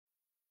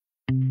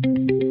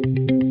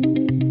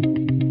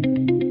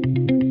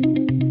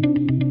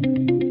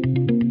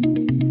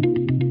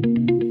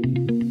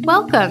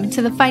Welcome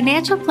to the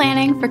Financial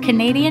Planning for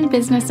Canadian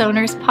Business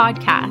Owners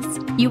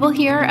podcast. You will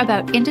hear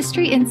about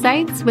industry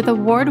insights with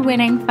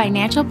award-winning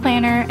financial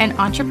planner and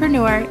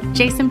entrepreneur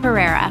Jason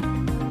Pereira.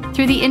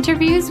 Through the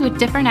interviews with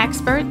different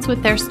experts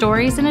with their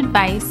stories and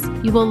advice,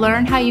 you will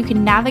learn how you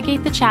can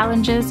navigate the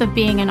challenges of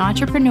being an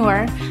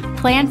entrepreneur,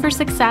 plan for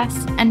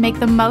success, and make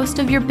the most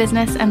of your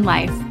business and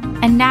life.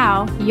 And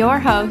now, your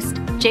host,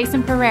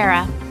 Jason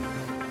Pereira.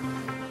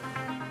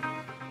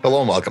 Hello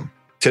and welcome.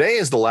 Today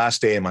is the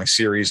last day in my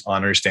series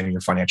on understanding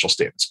your financial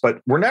statements, but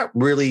we're not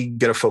really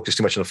going to focus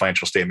too much on the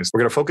financial statements.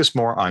 We're going to focus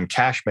more on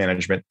cash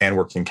management and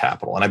working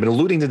capital. And I've been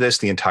alluding to this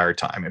the entire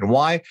time. And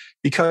why?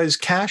 Because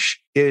cash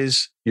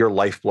is your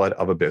lifeblood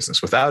of a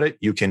business. Without it,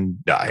 you can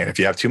die. And if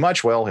you have too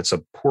much, well, it's a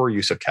poor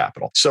use of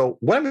capital. So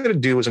what I'm going to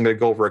do is I'm going to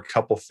go over a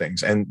couple of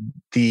things. And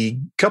the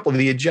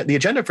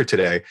agenda for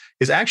today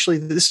is actually,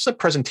 this is a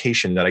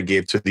presentation that I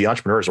gave to the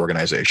Entrepreneurs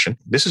Organization.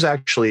 This is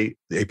actually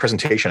a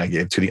presentation I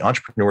gave to the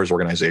Entrepreneurs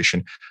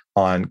Organization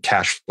on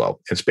cash flow.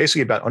 It's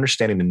basically about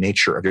understanding the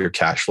nature of your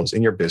cash flows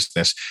in your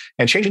business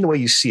and changing the way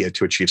you see it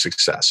to achieve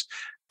success.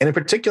 And in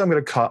particular,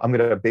 I'm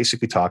going to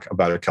basically talk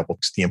about a couple of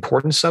the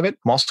importance of it.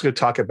 I'm also going to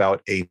talk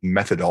about a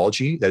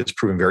methodology that has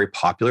proven very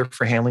popular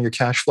for handling your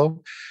cash flow.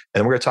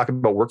 And we're going to talk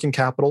about working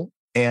capital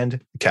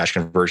and cash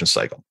conversion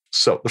cycle.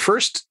 So the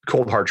first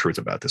cold hard truth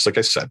about this, like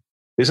I said,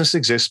 business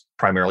exists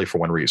primarily for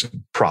one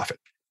reason: profit.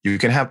 You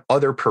can have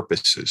other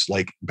purposes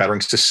like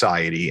bettering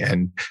society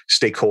and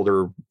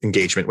stakeholder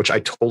engagement, which I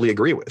totally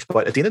agree with.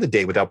 But at the end of the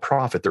day, without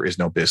profit, there is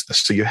no business.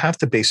 So you have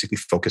to basically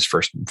focus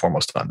first and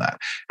foremost on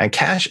that. And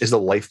cash is the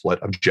lifeblood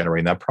of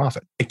generating that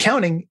profit.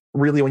 Accounting,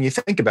 really, when you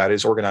think about it,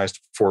 is organized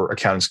for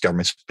accountants,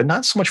 governments, but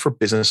not so much for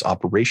business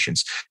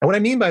operations. And what I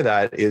mean by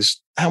that is,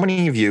 how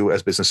many of you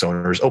as business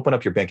owners open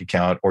up your bank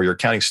account or your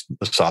accounting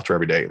software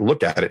every day,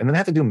 look at it, and then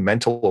have to do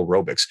mental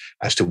aerobics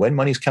as to when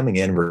money's coming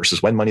in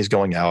versus when money's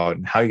going out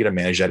and how you're going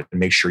to manage that and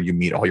make sure you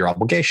meet all your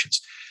obligations?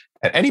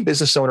 And any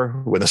business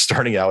owner, whether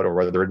starting out or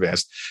whether they're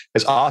advanced,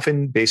 has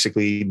often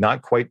basically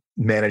not quite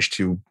managed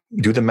to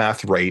do the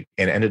math right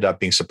and ended up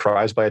being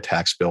surprised by a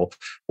tax bill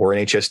or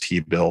an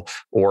HST bill,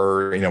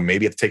 or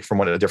maybe have to take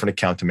from a different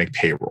account to make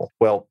payroll.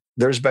 Well,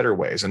 there's better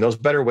ways, and those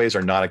better ways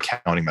are not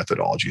accounting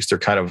methodologies. They're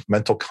kind of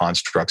mental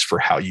constructs for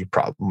how you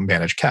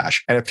manage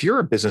cash. And if you're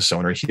a business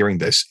owner hearing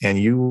this and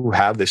you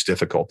have this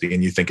difficulty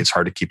and you think it's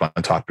hard to keep on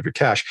top of your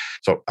cash,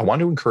 so I want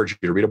to encourage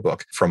you to read a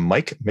book from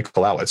Mike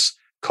Michalowicz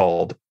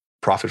called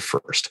Profit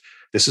First.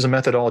 This is a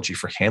methodology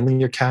for handling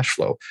your cash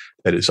flow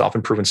that is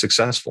often proven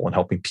successful in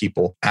helping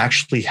people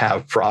actually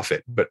have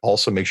profit, but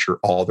also make sure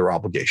all their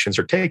obligations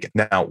are taken.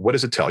 Now, what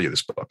does it tell you,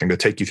 this book? I'm going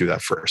to take you through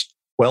that first.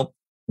 Well,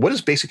 what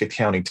does basic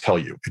accounting tell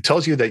you? It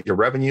tells you that your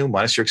revenue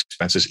minus your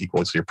expenses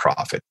equals your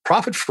profit.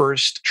 Profit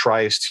First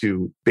tries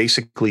to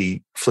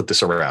basically flip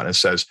this around and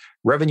says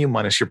revenue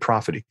minus your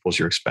profit equals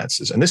your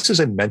expenses. And this is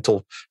a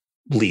mental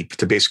leap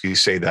to basically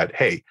say that,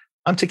 hey,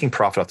 I'm taking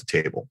profit off the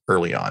table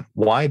early on.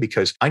 Why?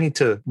 Because I need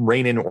to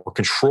rein in or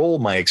control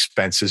my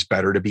expenses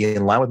better to be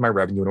in line with my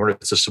revenue in order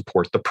to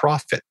support the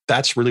profit.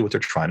 That's really what they're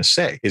trying to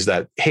say, is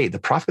that, hey, the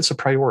profit's a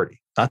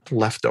priority, not the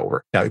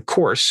leftover. Now, of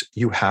course,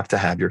 you have to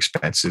have your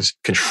expenses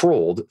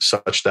controlled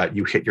such that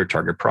you hit your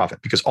target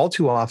profit, because all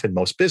too often,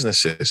 most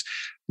businesses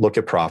look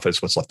at profit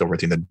as what's left over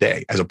at the end of the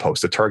day, as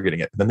opposed to targeting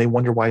it. And then they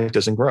wonder why it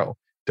doesn't grow.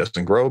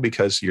 Doesn't grow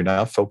because you're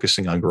now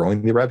focusing on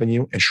growing the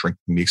revenue and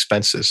shrinking the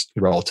expenses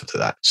relative to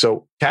that.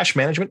 So cash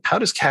management, how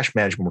does cash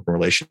management work in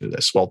relation to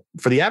this? Well,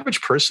 for the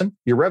average person,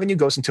 your revenue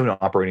goes into an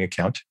operating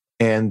account,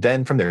 and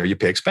then from there you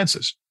pay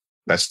expenses.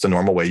 That's the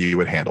normal way you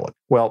would handle it.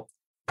 Well,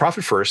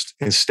 Profit First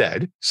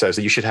instead says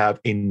that you should have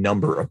a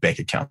number of bank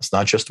accounts,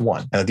 not just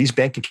one. And these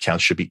bank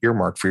accounts should be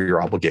earmarked for your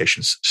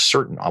obligations,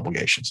 certain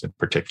obligations in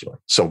particular.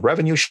 So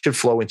revenue should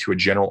flow into a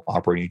general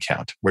operating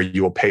account where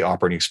you will pay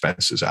operating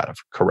expenses out of.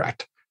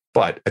 Correct.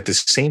 But at the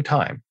same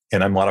time,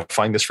 and I'm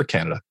modifying this for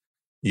Canada,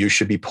 you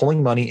should be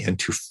pulling money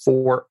into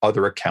 4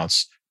 other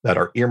accounts that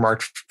are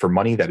earmarked for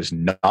money that is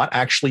not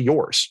actually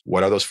yours.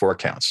 What are those 4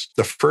 accounts?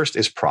 The first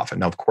is profit.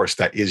 Now, of course,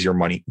 that is your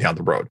money down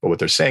the road. But what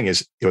they're saying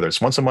is, whether it's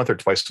once a month or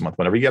twice a month,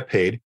 whenever you get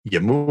paid, you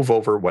move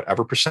over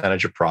whatever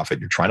percentage of profit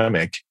you're trying to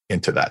make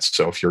into that.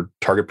 So if your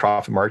target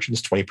profit margin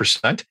is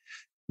 20%,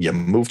 you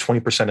move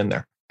 20% in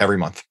there every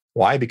month.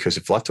 Why? Because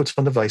if left to its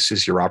own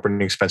devices, your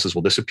operating expenses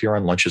will disappear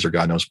on lunches or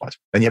God knows what.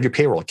 Then you have your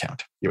payroll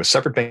account. You have a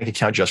separate bank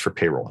account just for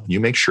payroll.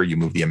 You make sure you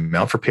move the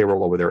amount for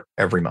payroll over there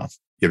every month.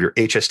 You have your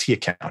HST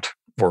account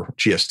or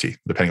GST,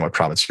 depending on what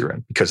province you're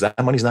in, because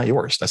that money's not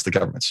yours. That's the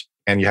government's.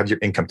 And you have your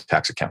income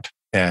tax account.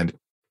 And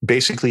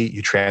basically,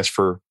 you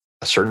transfer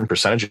a certain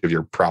percentage of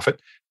your profit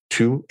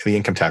to the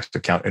income tax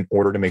account in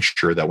order to make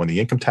sure that when the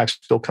income tax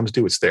bill comes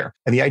due, it's there.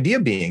 And the idea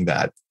being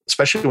that,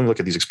 especially when we look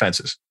at these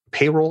expenses,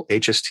 payroll,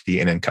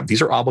 HST, and income,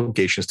 these are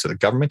obligations to the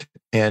government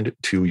and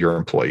to your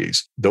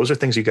employees. Those are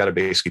things you got to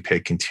basically pay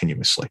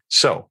continuously.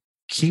 So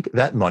keep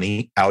that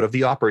money out of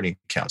the operating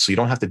account so you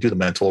don't have to do the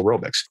mental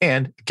aerobics.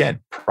 And again,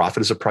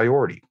 profit is a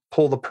priority.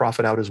 Pull the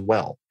profit out as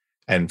well.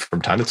 And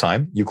from time to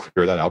time, you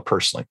clear that out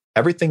personally.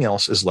 Everything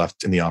else is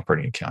left in the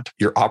operating account.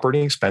 Your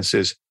operating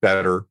expenses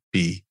better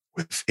be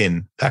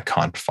within that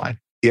confine.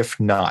 If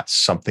not,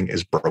 something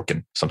is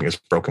broken. Something is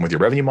broken with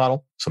your revenue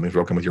model. Something's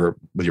broken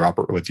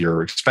with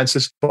your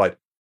expenses. But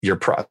if you're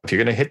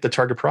going to hit the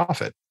target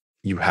profit,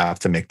 you have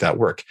to make that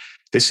work.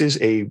 This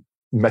is a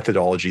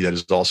methodology that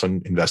is also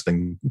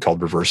investing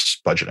called reverse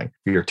budgeting.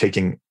 We are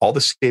taking all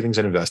the savings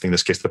and investing, in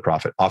this case, the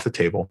profit, off the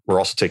table. We're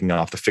also taking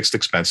off the fixed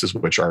expenses,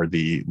 which are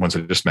the ones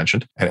I just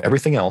mentioned. And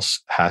everything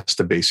else has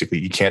to basically,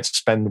 you can't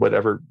spend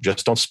whatever,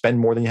 just don't spend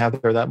more than you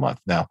have there that month.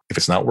 Now, if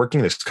it's not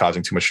working, it's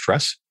causing too much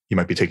stress, you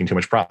might be taking too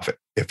much profit.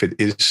 If it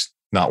is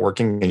not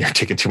working and you're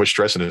taking too much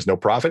stress and there's no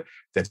profit,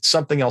 then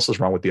something else is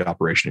wrong with the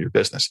operation of your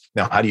business.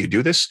 Now, how do you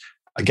do this?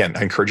 Again,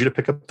 I encourage you to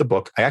pick up the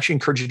book. I actually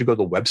encourage you to go to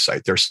the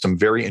website. There's some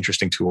very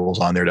interesting tools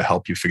on there to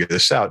help you figure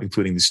this out,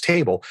 including this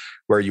table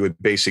where you would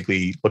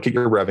basically look at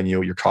your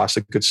revenue, your cost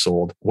of goods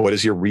sold, what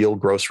is your real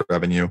gross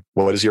revenue,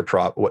 what is your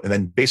profit, and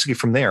then basically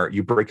from there,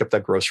 you break up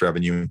that gross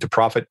revenue into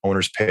profit,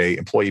 owner's pay,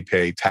 employee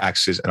pay,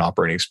 taxes, and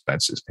operating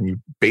expenses. And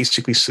you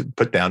basically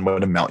put down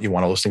what amount you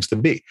want all those things to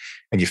be.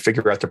 And you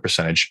figure out the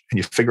percentage and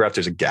you figure out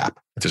there's a gap.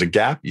 If there's a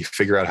gap, you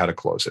figure out how to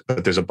close it.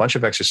 But there's a bunch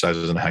of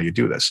exercises on how you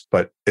do this.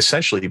 But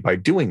essentially, by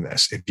doing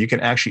this, if you can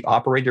actually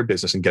operate your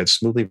business and get it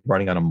smoothly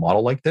running on a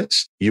model like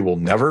this, you'll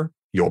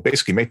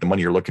basically make the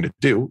money you're looking to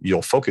do.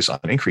 You'll focus on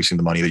increasing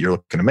the money that you're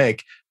looking to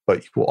make,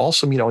 but you will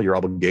also meet all your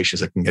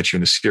obligations that can get you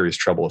into serious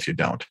trouble if you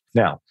don't.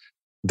 Now,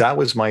 that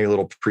was my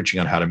little preaching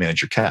on how to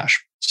manage your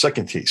cash.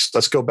 Second piece,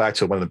 let's go back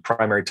to one of the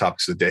primary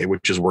topics of the day,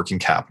 which is working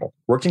capital.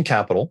 Working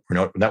capital,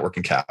 or net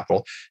working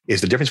capital,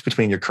 is the difference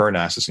between your current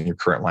assets and your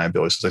current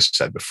liabilities, as I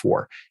said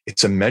before.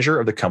 It's a measure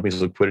of the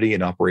company's liquidity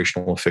and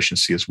operational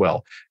efficiency as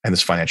well, and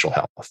its financial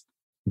health.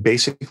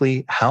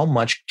 Basically, how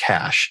much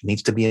cash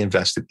needs to be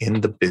invested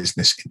in the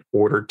business in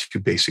order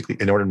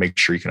to make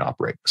sure you can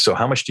operate. So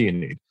how much do you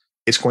need?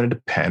 It's going to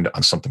depend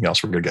on something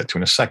else we're going to get to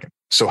in a second.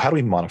 So how do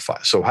we modify?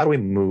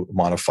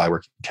 Modify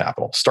working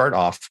capital? Start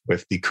off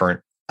with the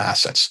current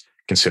assets.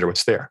 Consider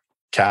what's there.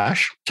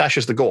 Cash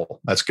is the goal.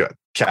 That's good.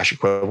 Cash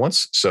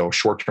equivalents. So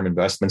short-term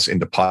investments in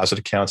deposit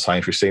accounts, high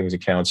interest savings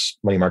accounts,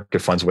 money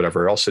market funds,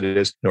 whatever else it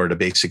is, in order to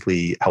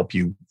basically help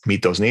you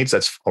meet those needs.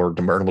 Or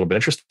to earn a little bit of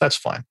interest. That's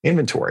fine.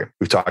 Inventory.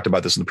 We've talked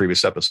about this in the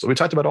previous episode. We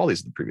talked about all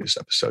these in the previous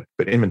episode,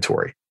 but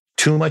inventory.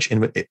 Too much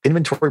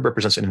inventory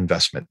represents an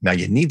investment. Now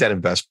you need that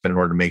investment in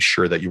order to make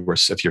sure that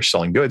if you're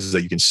selling goods, is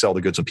that you can sell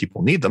the goods when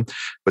people need them.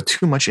 But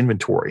too much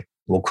inventory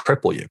will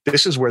cripple you.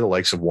 This is where the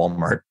likes of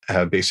Walmart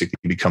have basically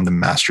become the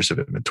masters of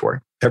inventory.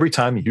 Every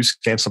time you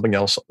scan something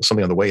on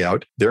the way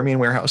out, their main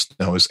warehouse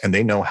knows, and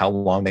they know how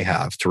long they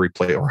have to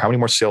replay or how many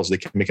more sales they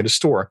can make in a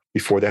store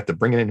before they have to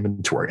bring in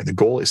inventory. And the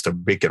goal is to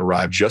make it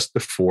arrive just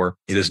before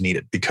it is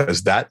needed,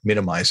 because that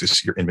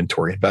minimizes your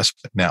inventory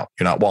investment. Now,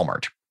 you're not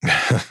Walmart.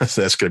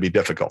 So that's going to be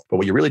difficult. But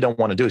what you really don't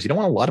want to do is you don't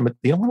want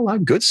a lot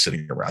of goods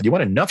sitting around. You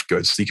want enough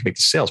goods so you can make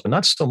the sales, but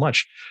not so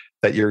much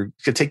that it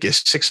could take you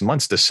 6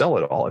 months to sell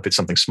it all if it's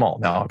something small.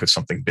 Now, if it's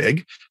something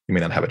big, you may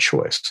not have a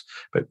choice.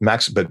 But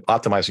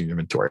optimizing your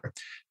inventory.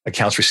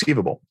 Accounts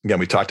receivable. Again,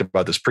 we talked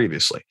about this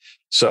previously.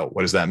 So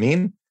what does that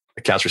mean?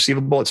 Accounts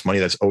receivable, it's money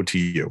that's owed to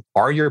you.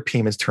 Are your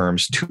payment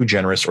terms too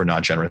generous or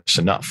not generous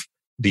enough?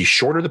 The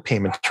shorter the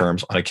payment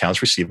terms on accounts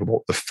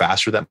receivable, the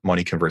faster that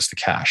money converts to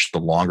cash. The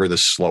longer, the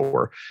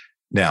slower.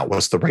 Now,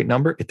 what's the right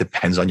number? It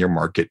depends on your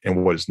market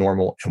and what is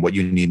normal and what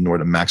you need in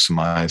order to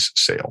maximize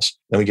sales.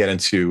 Then we get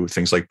into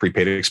things like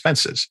prepaid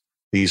expenses.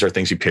 These are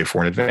things you pay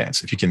for in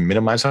advance. If you can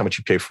minimize how much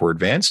you pay for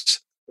advance,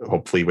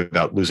 hopefully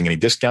without losing any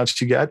discounts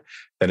you get,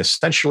 then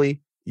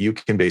essentially you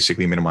can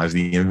basically minimize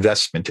the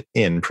investment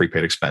in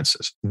prepaid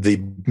expenses.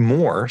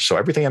 So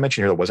everything I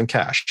mentioned here that wasn't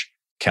cash,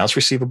 accounts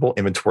receivable,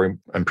 inventory,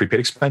 and prepaid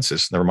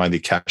expenses, never mind the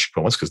cash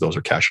equivalents, because those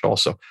are cash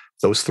also.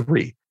 Those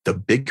three, the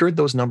bigger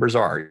those numbers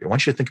are, I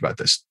want you to think about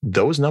this.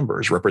 Those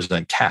numbers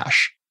represent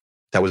cash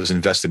that was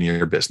invested in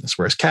your business,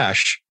 whereas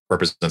cash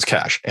represents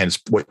cash and it's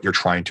what you're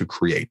trying to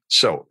create.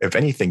 So if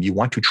anything, you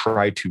want to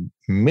try to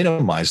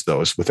minimize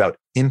those without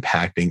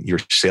impacting your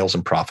sales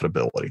and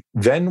profitability.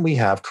 Then we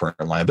have current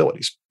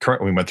liabilities.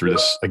 We went through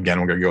this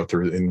again. We're going to go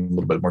through it in a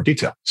little bit more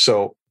detail.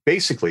 So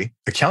basically,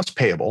 accounts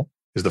payable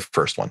is the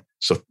first one.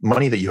 So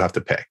money that you have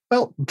to pay.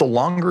 Well, the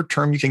longer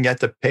term you can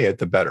get to pay it,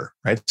 the better,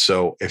 right?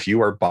 So if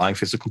you are buying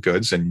physical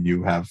goods and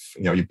you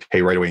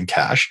pay right away in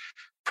cash,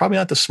 probably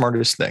not the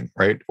smartest thing,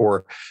 right?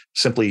 Or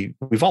simply,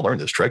 we've all learned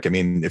this trick. I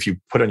mean, if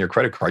you put on your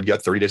credit card, you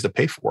got 30 days to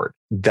pay for it.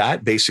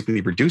 That basically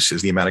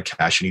reduces the amount of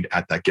cash you need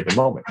at that given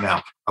moment.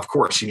 Now, of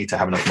course, you need to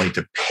have enough money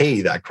to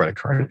pay that credit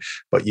card,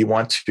 but you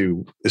want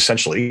to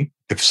essentially,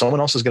 if someone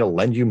else is going to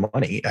lend you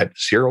money at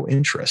zero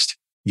interest,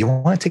 you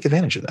want to take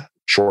advantage of that.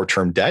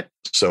 Short-term debt.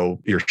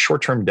 So your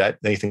short-term debt,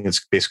 anything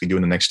that's basically due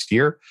in the next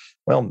year,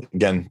 well,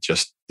 again,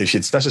 just if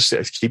it's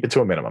necessary, keep it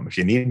to a minimum. If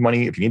you need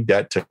money, if you need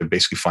debt to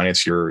basically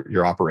finance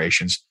your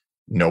operations,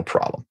 no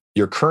problem.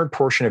 Your current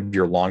portion of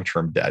your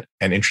long-term debt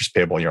and interest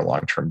payable on your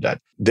long-term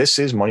debt, this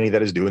is money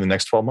that is due in the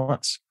next 12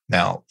 months.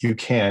 Now, you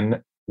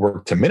can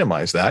work to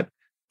minimize that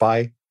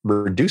by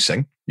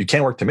reducing. You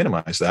can work to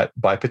minimize that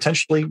by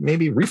potentially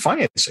maybe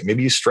refinancing.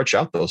 Maybe you stretch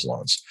out those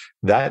loans.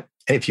 That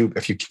And if you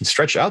can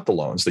stretch out the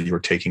loans that you were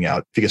taking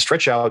out, if you can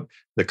stretch out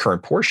the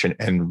current portion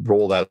and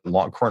roll that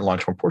current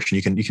long-term portion,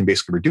 you can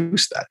basically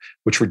reduce that,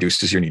 which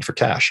reduces your need for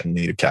cash and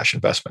need of cash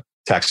investment.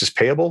 Taxes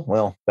payable,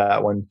 well,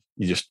 that one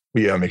you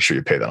gotta make sure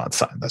you pay that on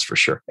time. That's for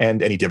sure.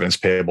 And any dividends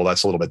payable,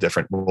 that's a little bit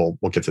different. We'll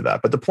get to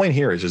that. But the point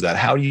here is that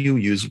how do you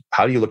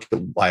look at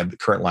the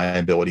current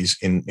liabilities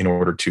in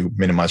order to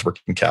minimize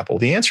working capital?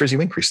 The answer is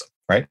you increase them,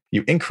 right?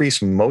 You increase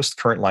most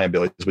current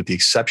liabilities with the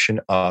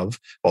exception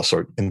of,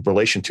 in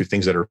relation to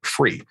things that are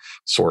free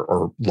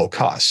or low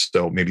cost.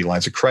 So maybe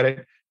lines of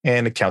credit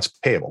and accounts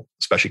payable,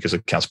 especially because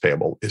accounts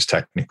payable is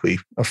technically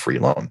a free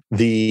loan.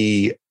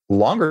 The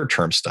longer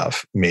term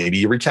stuff, maybe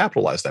you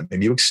recapitalize that,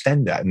 maybe you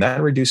extend that, and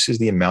that reduces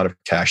the amount of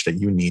cash that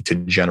you need to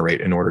generate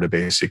in order to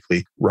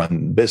basically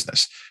run the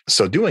business.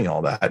 So doing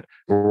all that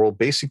will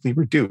basically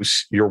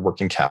reduce your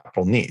working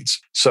capital needs.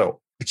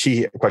 So the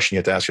key question you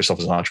have to ask yourself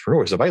as an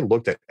entrepreneur is, have I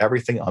looked at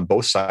everything on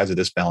both sides of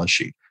this balance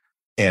sheet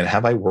and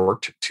have I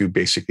worked to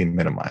basically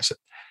minimize it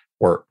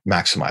or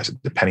maximize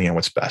it, depending on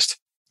what's best?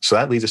 So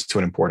that leads us to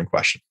an important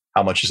question.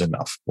 How much is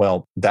enough?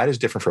 Well, that is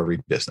different for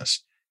every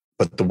business.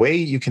 But the way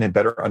you can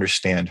better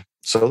understand,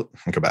 so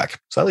go back.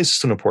 So that leads us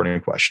to an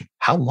important question.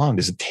 How long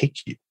does it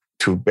take you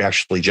to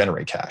actually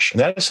generate cash?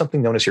 And that is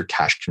something known as your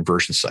cash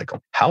conversion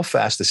cycle. How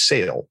fast a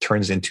sale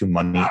turns into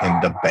money in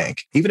the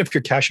bank. Even if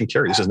you're cash and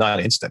carry, this is not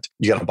instant.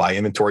 You got to buy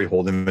inventory,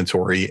 hold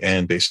inventory,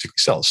 and basically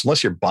sell. So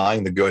unless you're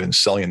buying the good and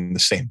selling it in the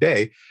same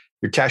day,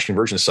 your cash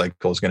conversion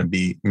cycle is going to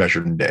be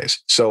measured in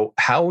days. So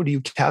how do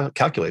you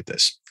calculate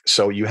this?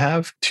 So you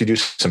have to do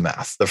some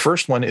math. The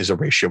first one is a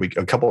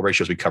couple of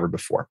ratios we covered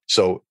before.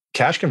 So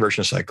cash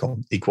conversion cycle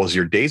equals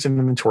your days of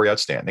inventory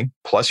outstanding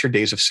plus your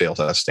days of sales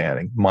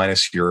outstanding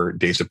minus your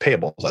days of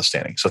payables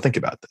outstanding. So think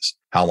about this.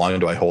 How long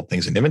do I hold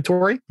things in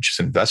inventory, which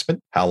is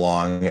investment? How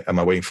long am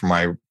I waiting for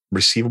my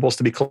receivables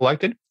to be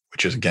collected,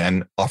 which is,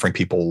 again, offering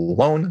people a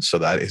loan. So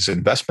that is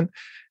investment.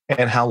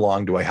 And how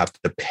long do I have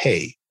to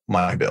pay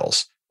my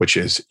bills, which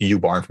is you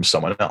borrowing from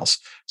someone else.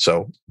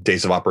 So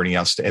days of operating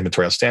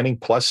inventory outstanding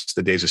plus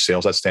the days of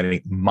sales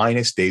outstanding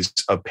minus days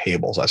of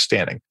payables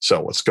outstanding.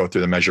 So let's go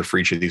through the measure for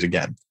each of these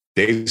again.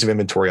 Days of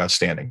inventory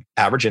outstanding.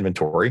 Average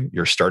inventory,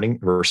 your starting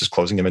versus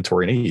closing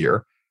inventory in a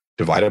year,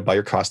 divided by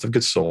your cost of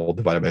goods sold,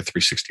 divided by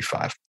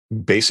 365.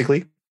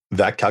 Basically,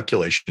 that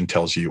calculation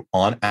tells you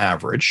on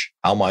average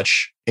how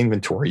much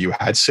inventory you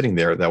had sitting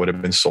there that would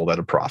have been sold at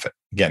a profit.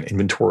 Again,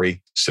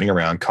 inventory sitting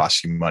around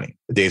costs you money.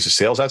 The days of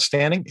sales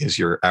outstanding is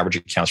your average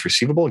accounts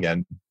receivable.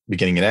 Again,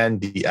 beginning and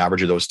end, the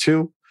average of those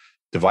two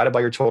divided by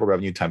your total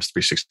revenue times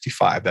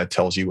 365. That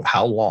tells you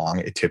how long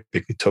it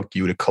typically took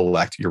you to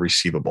collect your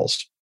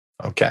receivables.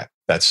 Okay,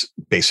 that's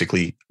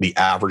basically the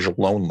average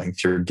loan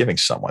length you're giving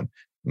someone.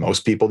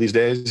 Most people these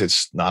days,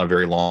 it's not a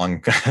very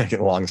long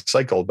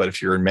cycle. But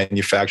if you're in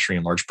manufacturing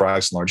and large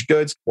products and large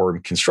goods or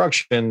in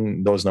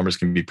construction, those numbers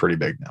can be pretty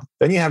big now.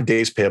 Then you have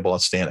days payable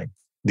outstanding.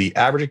 The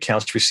average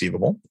accounts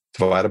receivable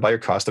divided by your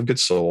cost of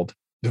goods sold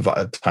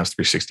divided times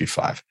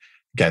 365.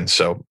 Again,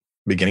 so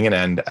beginning and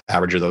end,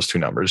 average of those two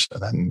numbers,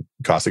 and then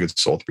cost of goods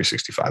sold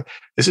 365.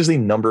 This is the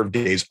number of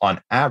days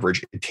on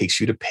average it takes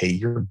you to pay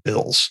your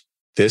bills.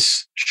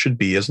 This should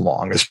be as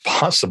long as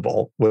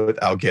possible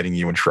without getting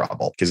you in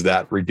trouble, because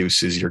that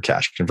reduces your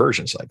cash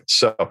conversion cycle.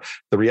 So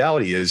the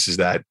reality is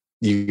that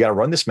you got to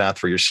run this math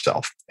for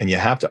yourself, and you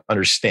have to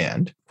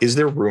understand, is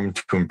there room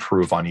to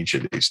improve on each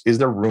of these? Is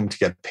there room to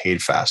get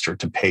paid faster,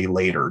 to pay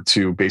later,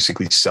 to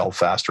basically sell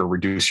faster,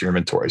 reduce your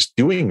inventories?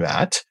 Doing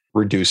that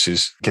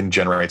can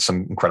generate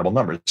some incredible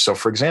numbers. So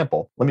for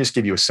example, let me just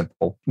give you a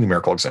simple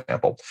numerical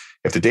example.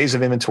 If the days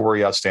of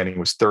inventory outstanding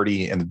was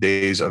 30 and the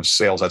days of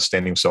sales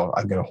outstanding, so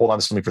I'm going to hold on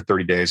to something for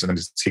 30 days and then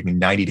it's taking me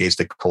 90 days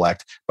to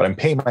collect, but I'm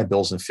paying my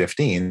bills in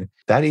 15,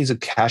 that is a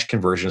cash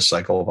conversion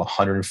cycle of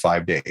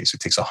 105 days. It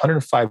takes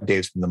 105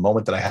 days from the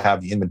moment that I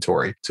have the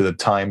inventory to the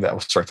time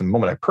from the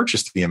moment I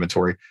purchased the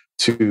inventory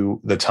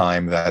to the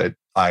time that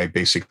I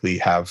basically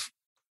have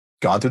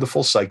gone through the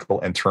full cycle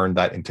and turned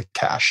that into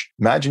cash.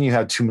 Imagine you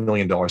had $2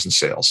 million in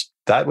sales.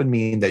 That would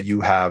mean that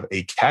you have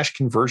a cash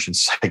conversion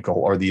cycle,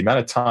 or the amount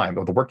of time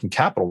or the working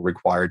capital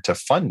required to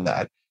fund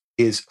that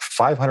is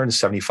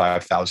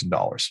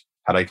 $575,000.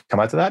 How did I come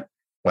out to that?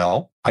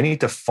 Well, I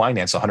need to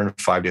finance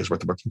 105 days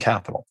worth of working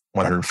capital.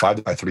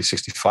 105 by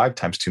 365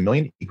 times 2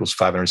 million equals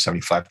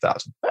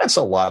 575,000. That's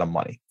a lot of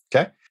money.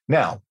 Okay.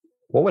 Now,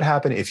 what would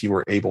happen if you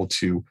were able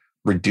to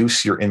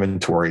reduce your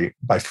inventory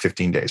by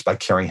 15 days by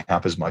carrying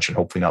half as much and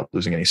hopefully not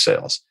losing any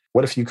sales?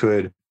 What if you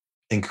could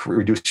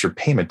reduce your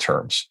payment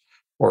terms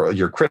or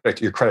your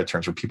credit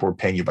terms, where people were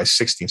paying you by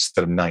 60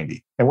 instead of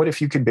 90? And what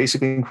if you could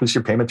basically increase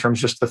your payment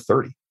terms just to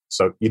 30?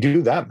 So you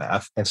do that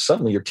math, and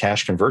suddenly your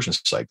cash conversion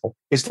cycle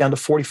is down to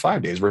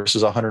 45 days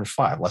versus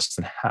 105, less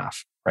than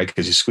half, right?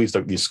 Because you squeezed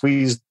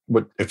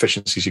what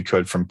efficiencies you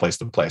could from place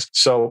to place.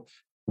 So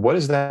what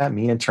does that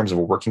mean in terms of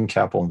a working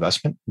capital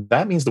investment?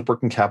 That means the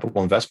working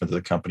capital investment of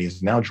the company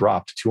is now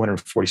dropped to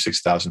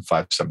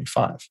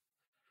 $246,575.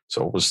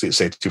 So we'll say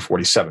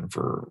 247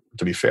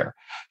 to be fair.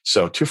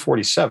 So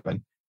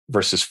 247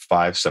 versus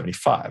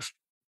 575.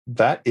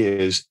 That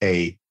is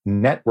a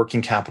net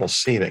working capital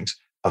savings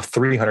of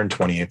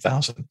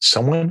 $328,000.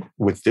 Someone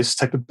with this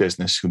type of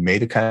business who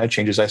made the kind of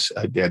changes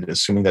I did,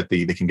 assuming that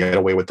they can get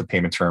away with the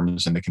payment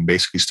terms and they can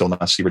basically still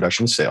not see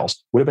reduction in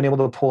sales, would have been able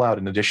to pull out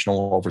an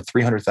additional over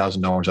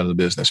 $300,000 out of the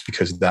business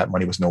because that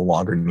money was no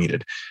longer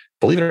needed.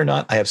 Believe it or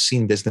not, I have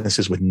seen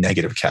businesses with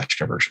negative cash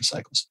conversion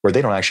cycles where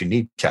they don't actually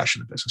need cash in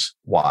the business.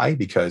 Why?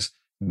 Because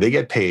they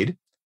get paid.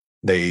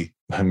 They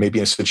may be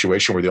in a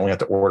situation where they only have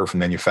to order from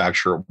the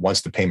manufacturer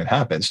once the payment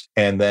happens,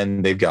 and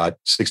then they've got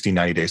 60,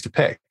 90 days to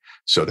pay.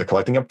 So they're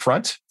collecting up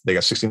front. They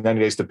got 60,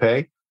 90 days to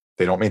pay.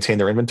 They don't maintain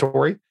their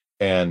inventory.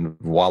 And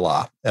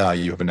voila,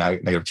 you have a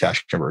negative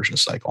cash conversion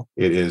cycle.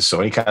 It is so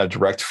any kind of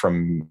direct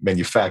from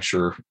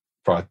manufacturer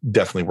product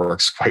definitely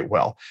works quite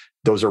well.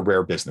 Those are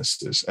rare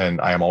businesses. And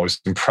I am always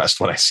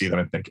impressed when I see them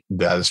and think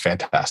that is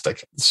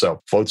fantastic.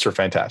 So floats are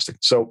fantastic.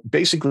 So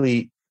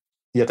basically,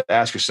 you have to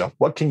ask yourself,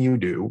 what can you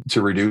do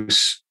to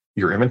reduce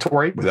your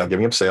inventory without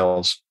giving up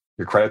sales,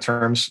 your credit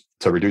terms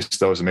to reduce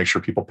those and make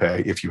sure people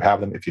pay if you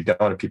have them. If you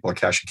don't, if people are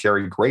cash and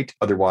carry, great.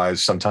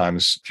 Otherwise,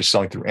 sometimes if you're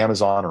selling through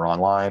Amazon or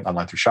online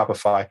through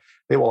Shopify,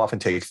 they will often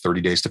take 30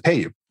 days to pay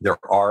you. There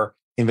are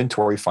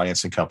inventory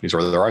financing companies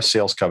or there are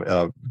sales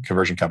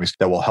conversion companies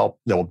that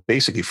will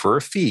basically for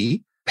a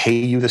fee pay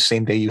you the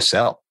same day you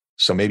sell.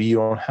 So maybe you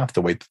don't have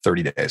to wait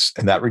 30 days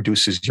and that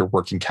reduces your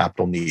working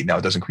capital need. Now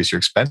it does increase your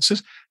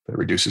expenses, but it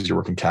reduces your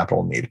working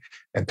capital need.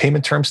 And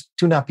payment terms,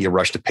 do not be a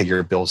rush to pay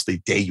your bills the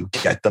day you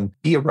get them.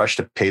 Be a rush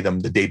to pay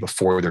them the day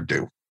before they're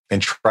due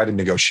and try to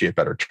negotiate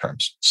better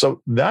terms.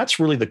 So that's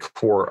really the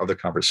core of the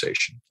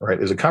conversation, right?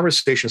 There's a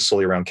conversation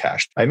solely around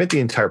cash. I admit the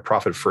entire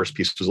profit first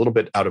piece was a little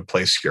bit out of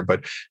place here,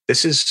 but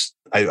this is,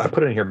 I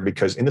put it in here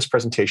because in this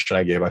presentation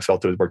I gave, I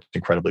felt it worked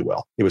incredibly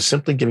well. It was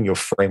simply giving you a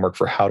framework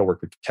for how to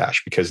work with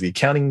cash because the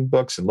accounting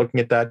books and looking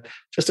at that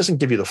just doesn't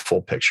give you the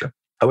full picture.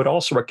 I would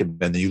also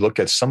recommend that you look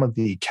at some of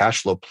the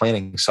cash flow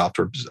planning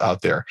software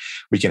out there.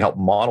 We can help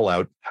model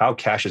out how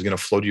cash is going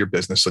to flow to your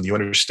business so that you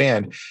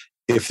understand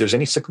if there's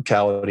any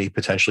cyclicality,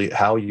 potentially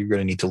how you're going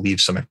to need to leave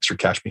some extra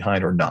cash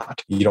behind or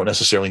not. You don't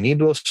necessarily need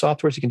those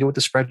softwares. You can do it with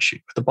the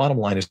spreadsheet. But the bottom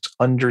line is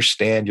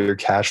understand your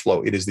cash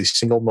flow. It is the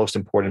single most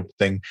important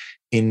thing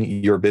in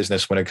your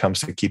business when it comes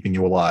to keeping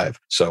you alive.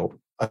 So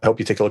I hope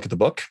you take a look at the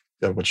book,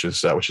 which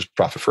is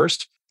Profit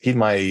First. Heed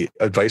my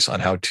advice on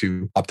how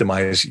to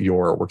optimize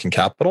your working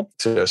capital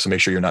so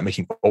make sure you're not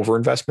making over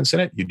investments in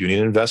it. You do need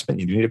an investment.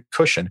 You do need a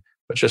cushion,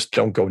 but just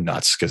don't go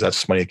nuts because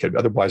that's money that could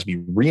otherwise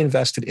be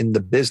reinvested in the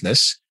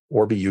business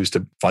or be used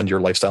to fund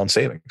your lifestyle and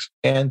savings.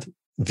 And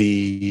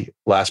the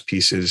last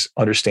piece is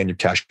understand your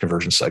cash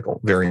conversion cycle.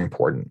 Very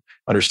important.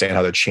 Understand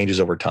how that changes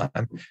over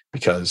time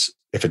because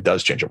if it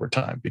does change over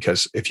time,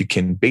 because if you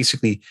can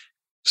basically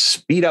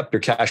speed up your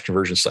cash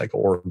conversion cycle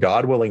or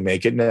God willing,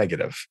 make it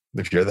negative,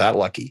 if you're that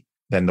lucky,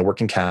 then the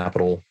working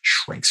capital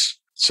shrinks.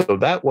 So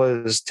that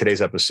was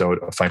today's episode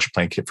of Financial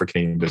Planning Kit for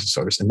Canadian Business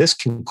Owners. And this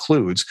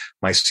concludes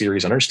my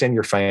series, Understand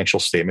Your Financial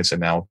Statements and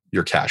Now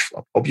Your Cash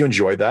Flow. Hope you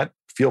enjoyed that.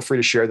 Feel free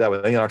to share that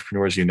with any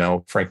entrepreneurs you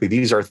know. Frankly,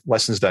 these are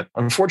lessons that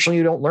unfortunately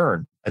you don't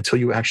learn until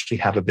you actually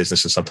have a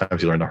business, and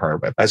sometimes you learn the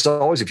hard way. As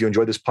always, if you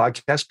enjoyed this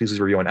podcast, please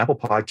leave a review on Apple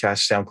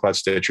Podcasts, SoundCloud,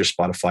 Stitcher,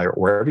 Spotify, or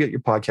wherever you get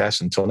your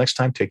podcasts. Until next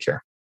time, take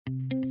care.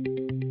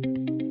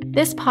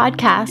 This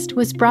podcast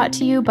was brought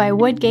to you by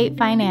Woodgate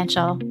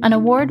Financial, an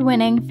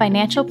award-winning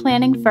financial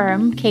planning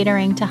firm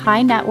catering to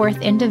high net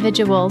worth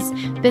individuals,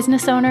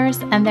 business owners,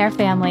 and their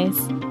families.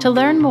 To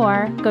learn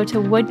more, go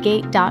to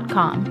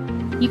woodgate.com.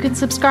 You can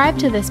subscribe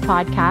to this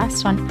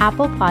podcast on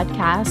Apple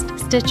Podcast,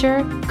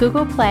 Stitcher,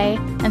 Google Play,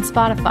 and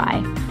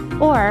Spotify,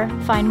 or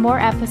find more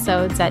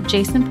episodes at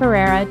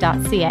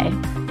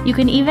jasonpereira.ca. You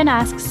can even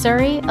ask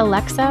Siri,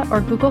 Alexa,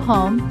 or Google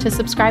Home to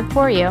subscribe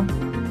for you.